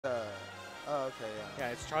Oh, okay, yeah.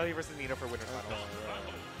 Yeah, it's Charlie versus Nito for winner's final. Right.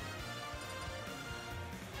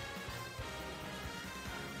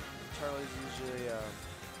 Charlie's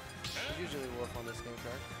usually wolf on this game,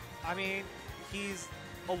 correct? I mean, he's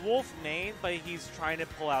a wolf main, but he's trying to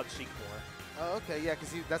pull out Sheik more. Oh, okay, yeah,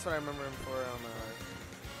 because that's what I remember him for on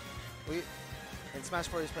in Smash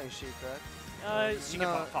 4 he's playing Sheik, correct? Sheik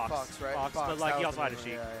and Fox, right? Fox, Fox, but like he also had a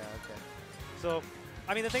Sheik. Yeah, okay. So,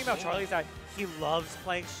 I mean, the thing about Charlie is that he loves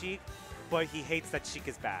playing Sheik, but he hates that Sheik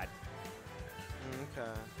is bad.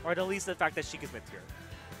 Okay. Or at least the fact that Sheik is mid-tier,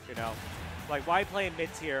 you know? Like, why play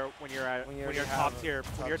mid-tier when you're top tier,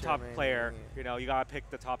 when you're top player, you know, you gotta pick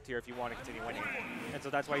the top tier if you want to continue winning. And so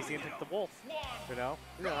that's why you see him pick the Wolf, you know?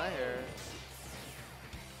 Yeah, I hear it.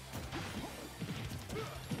 And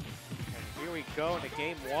here we go into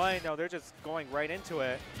game one. No, they're just going right into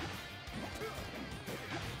it.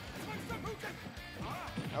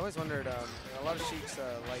 I always wondered, a lot of Sheiks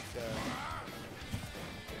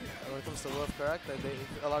when it comes to Wolf, correct?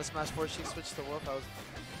 A lot of Smash 4 Sheiks switch to Wolf.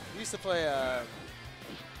 We used to play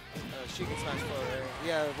Sheik in Smash 4, right?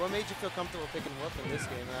 Yeah, what made you feel comfortable picking Wolf in this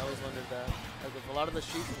game? I always wondered that. Like if a lot of the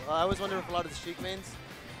Sheik, I always wondered if a lot of the Sheik mains,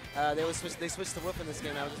 they switched to Wolf in this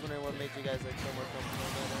game. I was just wondering what made you guys like feel more comfortable.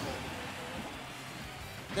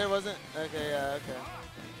 There wasn't? Okay, yeah, okay.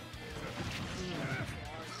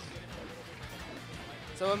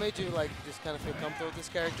 So what made you like just kind of feel comfortable with this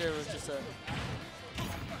character? It was just a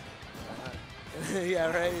yeah,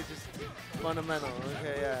 right. It's just fundamental.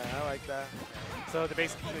 Okay, yeah, I like that. So the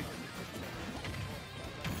basic.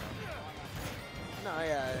 No,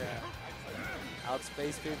 yeah.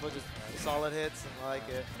 Outspace people, just solid hits. I like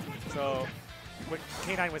it. So what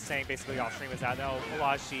K9 was saying basically off stream is that a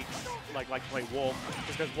lot of Sheiks like to play Wolf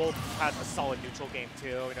just because Wolf has a solid neutral game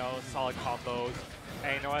too. You know, solid combos,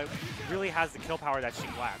 and you know it really has the kill power that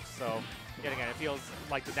Sheik lacks. So. Yet again, it feels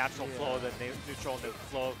like the natural flow, the neutral and the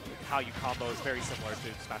flow, how you combo is very similar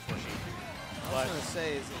to Smash 4 Sheik. I was going to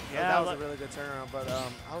say, that was a really good turnaround, but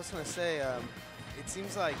I was going to say, it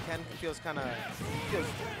seems like Ken feels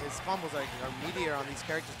his combos are meatier on these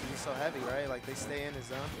characters because he's so heavy, right? Like they stay in his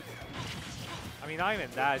zone. I mean, not even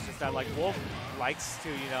that, it's just that like Wolf likes to,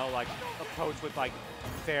 you know, like approach with like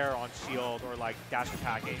fair on shield or like dash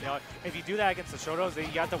attacking. You know, if you do that against the Shotos, then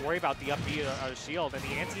you have to worry about the up B out of shield and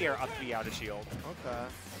the anti-air up B out of shield. Okay.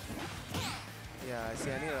 Yeah, I see.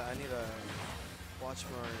 I need to watch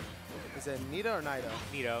more. Is it Nito or Nito?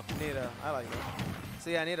 Nito. Nito. I like it. So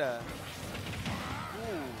yeah, I need a.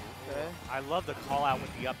 Ooh. Okay. I love the call out with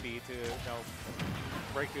the up B to, you know,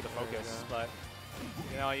 break through the focus, but.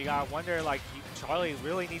 You know, you gotta wonder, like, Charlie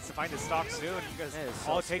really needs to find his stock soon because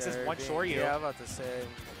all it takes is one Shoryu. Yeah, I'm about to say.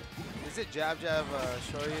 Is it jab,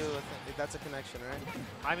 Shoryu? That's a connection, right?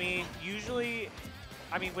 I mean, usually,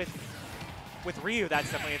 with Ryu,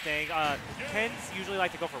 that's definitely a thing. Kens usually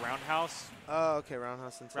like to go for roundhouse. Oh, okay,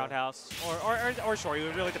 roundhouse. Roundhouse. Or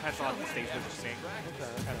Shoryu. It really depends on the stage positioning.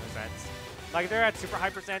 Okay. 10%. Like, if they're at super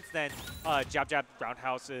high percents, then jab,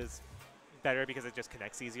 roundhouse is better because it just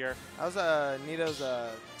connects easier. How's Nito's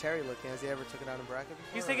Terry looking? Has he ever took it out in bracket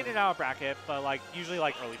before? He's taken it out of bracket, but like usually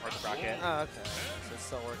like early parts of bracket. Oh, okay. So it's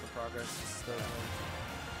still a work in progress. Still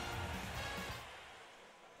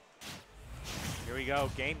Here we go,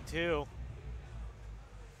 game 2.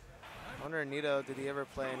 I wonder, Nito, did he ever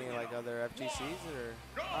play any like other FGCs or?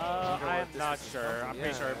 I'm not sure. I'm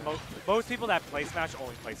pretty sure most people that play Smash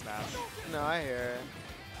only play Smash. No, I hear it.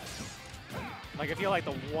 Like, I feel like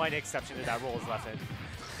the one exception to that rule is Lesson.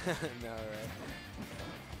 No, right.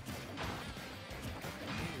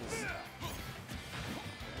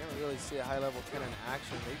 I never really see a high-level 10 in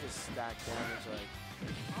action. They just stack damage like,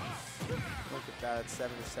 look at that,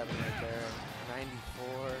 77 right there,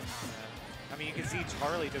 94. Yeah. I mean, you can see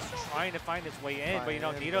Charlie just trying to find his way in, but you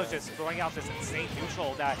know, Nito's just throwing out this insane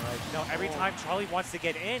neutral that, you know, every time Charlie wants to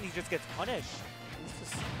get in, he just gets punished.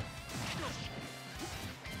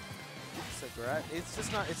 It's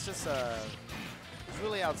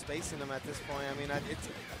really outspacing them at this point. I mean,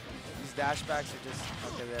 these dashbacks are just,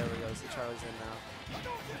 okay, there we go. See Charlie's in now.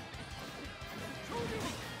 You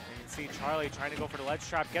can see Charlie trying to go for the ledge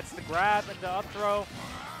trap, gets the grab and the up throw.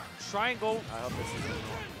 Triangle. I hope this is it.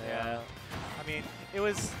 Yeah. I mean, it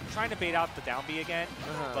was trying to bait out the down B again,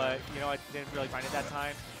 but, you know, I didn't really find it that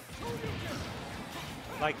time.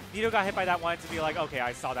 Like, Nito got hit by that one to be like, okay,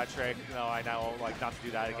 I saw that trick. You know, I know, like, not to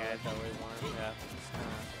do that again. Yeah. Just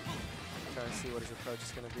trying to see what his approach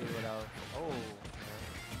is going to be without. Oh.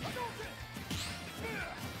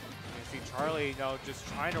 You see Charlie, you know, just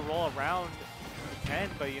trying to roll around Ken,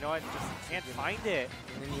 but you know what, just can't find it.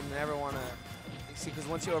 And then you never want to see, because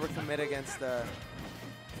once you overcommit against the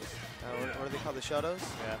what do they call the Shotos?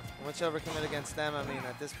 Yeah. Once you overcommit against them, I mean,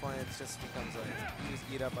 at this point, it just becomes like you just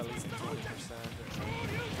eat up at least 20%.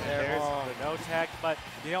 There's the no tech, but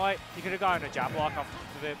you know what? He could have gotten a jab block off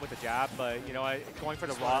of it with a jab, but you know what? Going for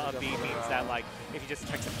the raw up B means that like if he just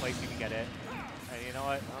checks in place, you can get it. And you know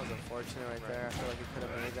what? That was unfortunate right there. I feel like he could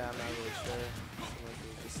have made that. I'm not really sure. Seemed like he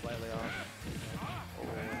was just slightly off.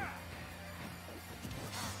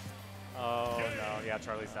 Oh no, yeah,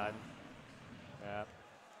 Charlie's done. Yeah.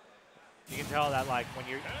 You can tell that like when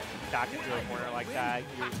you're back into a corner like that,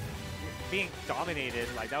 you're being dominated.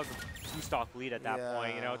 Like that was a 2-stock lead at that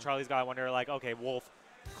point. You know, Charlie's got to wonder like, okay, Wolf,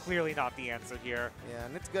 clearly not the answer here. Yeah,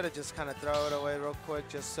 and it's good to just kind of throw it away real quick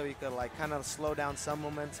just so you could like kind of slow down some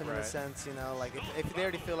momentum in a sense, you know, like if they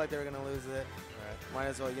already feel like they're going to lose it, might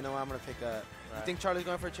as well, you know what, I'm going to pick up. You think Charlie's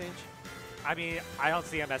going for a change? I mean, I don't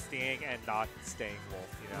see him SDing and not staying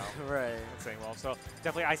Wolf, you know? Right. Not staying Wolf. So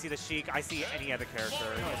definitely I see the Sheik. I see any other character.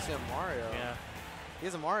 Oh, I see a Mario. Yeah. He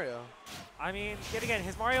has a Mario. I mean, yet again,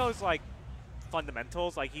 his Mario is like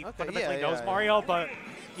fundamentals. Like he fundamentally yeah, knows Mario, but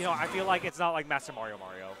you know, I feel like it's not like Master Mario.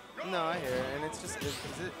 No, I hear it, and it's just, is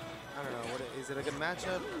it, I don't know, is it a good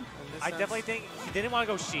matchup? I definitely think he didn't want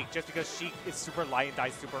to go Sheik just because Sheik is super light and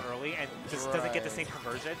dies super early and just doesn't get the same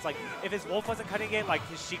conversions. Like if his Wolf wasn't cutting it, like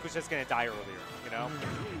his Sheik was just gonna die earlier, you know.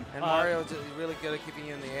 And Mario's really good at keeping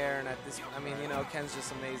you in the air, and at this, I mean, you know, Ken's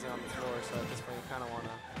just amazing on the floor, so at this point you kind of want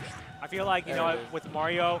to. I feel like you know with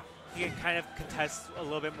Mario, he can kind of contest a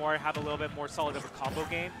little bit more, have a little bit more solid of a combo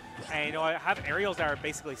game, and you know have aerials that are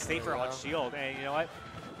basically safer on shield, and you know what.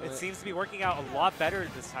 It seems to be working out a lot better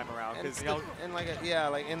this time around because you know, and like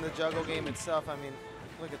like in the juggle game itself, I mean,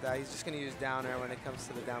 look at that. He's just gonna use down air when it comes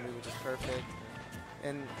to the down B, which is perfect.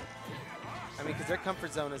 And I mean, because their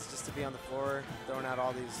comfort zone is just to be on the floor, throwing out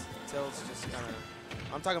all these tilts, just kind of.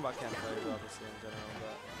 I'm talking about Ken players, obviously in general,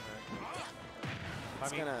 but.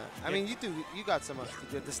 It's I mean, you got some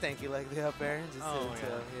the stanky leg, the up air.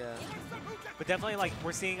 Yeah. But definitely, like,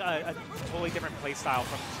 we're seeing a totally different play style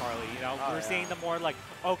from Charlie, you know? We're seeing the more, like,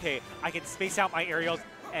 okay, I can space out my aerials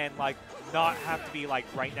and, like, not have to be, like,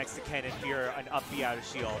 right next to Ken and fear an up B out of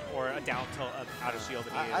shield or a down tilt out of shield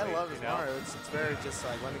immediately. I love his Mario. It's very just,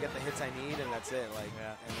 like, let me get the hits I need, and that's it. Like,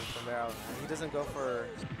 and then from there out, he doesn't go for,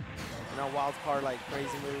 you know, wild card, like,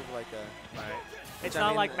 crazy move, like a... It's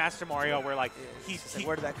not like Master Mario where like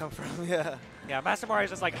where did that come from? Yeah. Yeah, Master Mario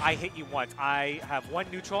is just like I hit you once. I have one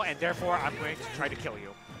neutral and therefore I'm going to try to kill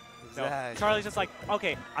you. Exactly. So Charlie's just like,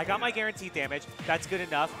 okay, I got my guaranteed damage. That's good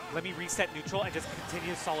enough. Let me reset neutral and just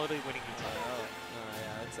continue solidly winning neutral.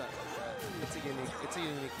 Yeah, it's a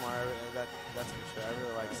unique Mario. That's for sure. I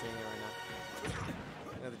really like seeing it right now.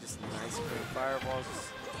 You know, they're just nice clean fireballs.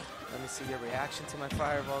 Just let me see your reaction to my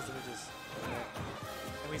fireballs, and just.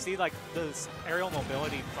 We see like this aerial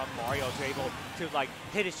mobility from Mario to able to like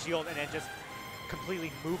hit his shield and then just completely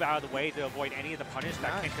move out of the way to avoid any of the punish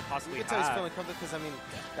that Ken could possibly have. You can tell he's feeling comfortable because I mean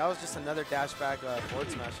that was just another dash back forward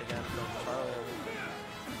smash again from Charlie.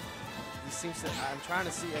 He seems to. I'm trying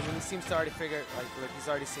to see. I mean, he seems to already figure like he's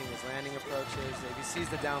already seeing his landing approaches. If he sees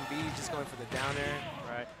the down B, he's just going for the down air.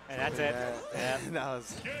 Right, and that's it. Yeah, that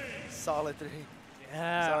was solid 3.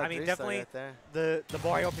 Yeah, I mean, definitely right the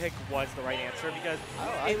Mario pick was the right answer because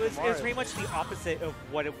it was pretty much the opposite of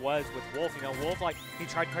what it was with Wolf. You know, Wolf, like, he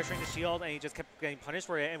tried pressuring the shield and he just kept getting punished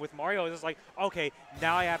for it. And with Mario, it's just like, okay,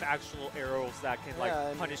 now I have actual arrows that can, like,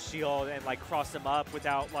 punish shield and, like, cross them up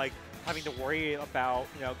without, like, having to worry about,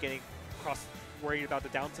 you know, getting worried about the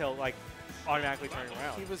down tilt, like, automatically turning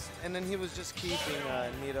around. And then he was just keeping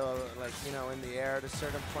Nito, like, you know, in the air at a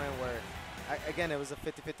certain point where again, it was a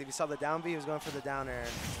 50-50. We saw the down B, he was going for the down air,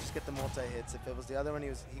 just get the multi-hits. If it was the other one,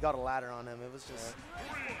 he got a ladder on him. It was just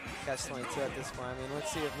catch-22 at this point. I mean,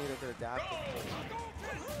 let's see if Nito could adapt it.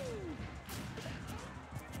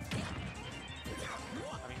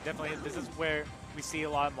 I mean, definitely, this is where we see a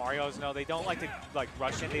lot of Marios. You know, they don't like to like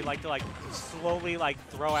rush in. They like to like slowly like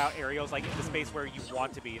throw out aerials like in the space where you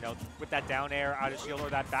want to be. You know, with that down air out of shield or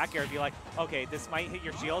that back air, be like, okay, this might hit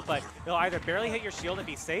your shield, but it'll either barely hit your shield and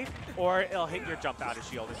be safe, or it'll hit your jump out of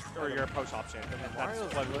shield or your approach option. And that's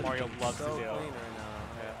what Mario loves to do. Right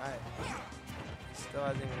now. He still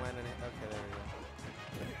hasn't even landed it. Okay, there we go.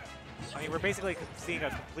 I mean, we're basically seeing a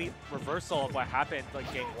complete reversal of what happened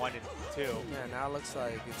like game 1 and 2. Yeah, now it looks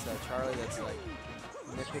like it's Charlie that's like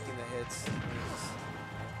nitpicking the hits. He's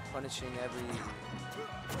punishing every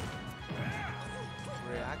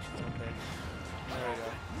reaction. Okay. There we go.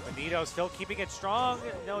 But Nito still keeping it strong.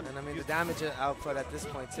 No, and I mean, the damage output at this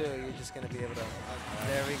point, too, you're just going to be able to.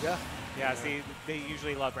 There we go. Yeah, see, they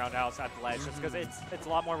usually love roundhouse at the ledge just because it's a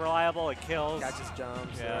lot more reliable. It kills. Catches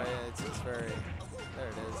jumps. Yeah. It's very. There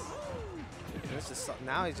it is. And it's just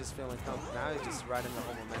now he's just feeling comfortable. Now he's just riding the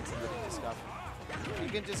whole momentum that he just got. You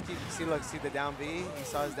can just keep see the down B. He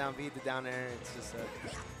saw his down B, the down air. It's just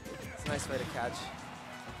it's a nice way to catch.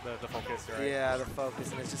 The focus, right? Yeah, the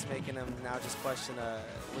focus, and it's just making him now just question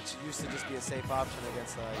which used to just be a safe option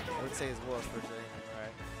against I would say his Wolf per se.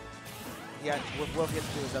 Right. Yeah, what Wolf gets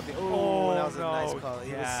to do is up. Oh, that was no. a nice call.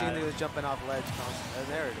 He was Yeah. seen he was jumping off ledge, and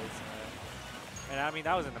there it is. And I mean,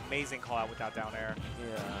 that was an amazing call out with that down air.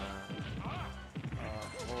 Yeah.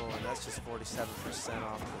 And that's just 47%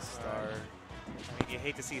 off the start. I mean, you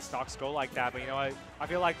hate to see stocks go like that, but you know what? I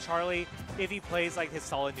feel like Charlie, if he plays like his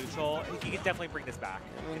solid neutral, he can definitely bring this back.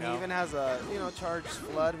 I mean, he even has a charged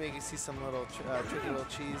flood. Maybe you see some little tricky little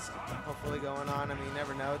cheese hopefully going on. I mean, you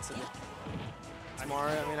never know. It's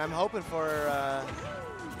tomorrow. I mean, I'm hoping for a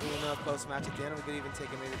close match at the end. We could even take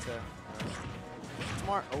it maybe to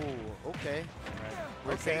tomorrow. Oh, okay.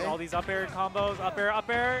 We're seeing all these up air combos, up air, up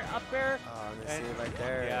air, up air. Oh, let's see it right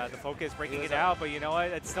there. Yeah, the focus breaking it out, but you know what?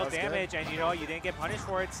 It's still damage, and you know what? You didn't get punished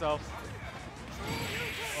for it, so.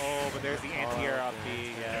 Oh, but there's the anti-air up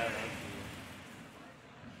B. Yeah.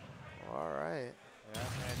 All right. Yeah,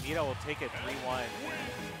 and Nito will take it 3-1.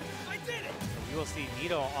 I did it. So we will see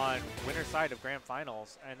Nito on winner side of Grand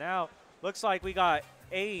Finals, and now looks like we got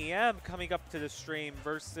AEM coming up to the stream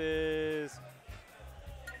versus.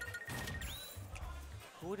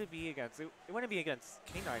 Who would it be against? It wouldn't be against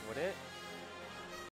K9, would it?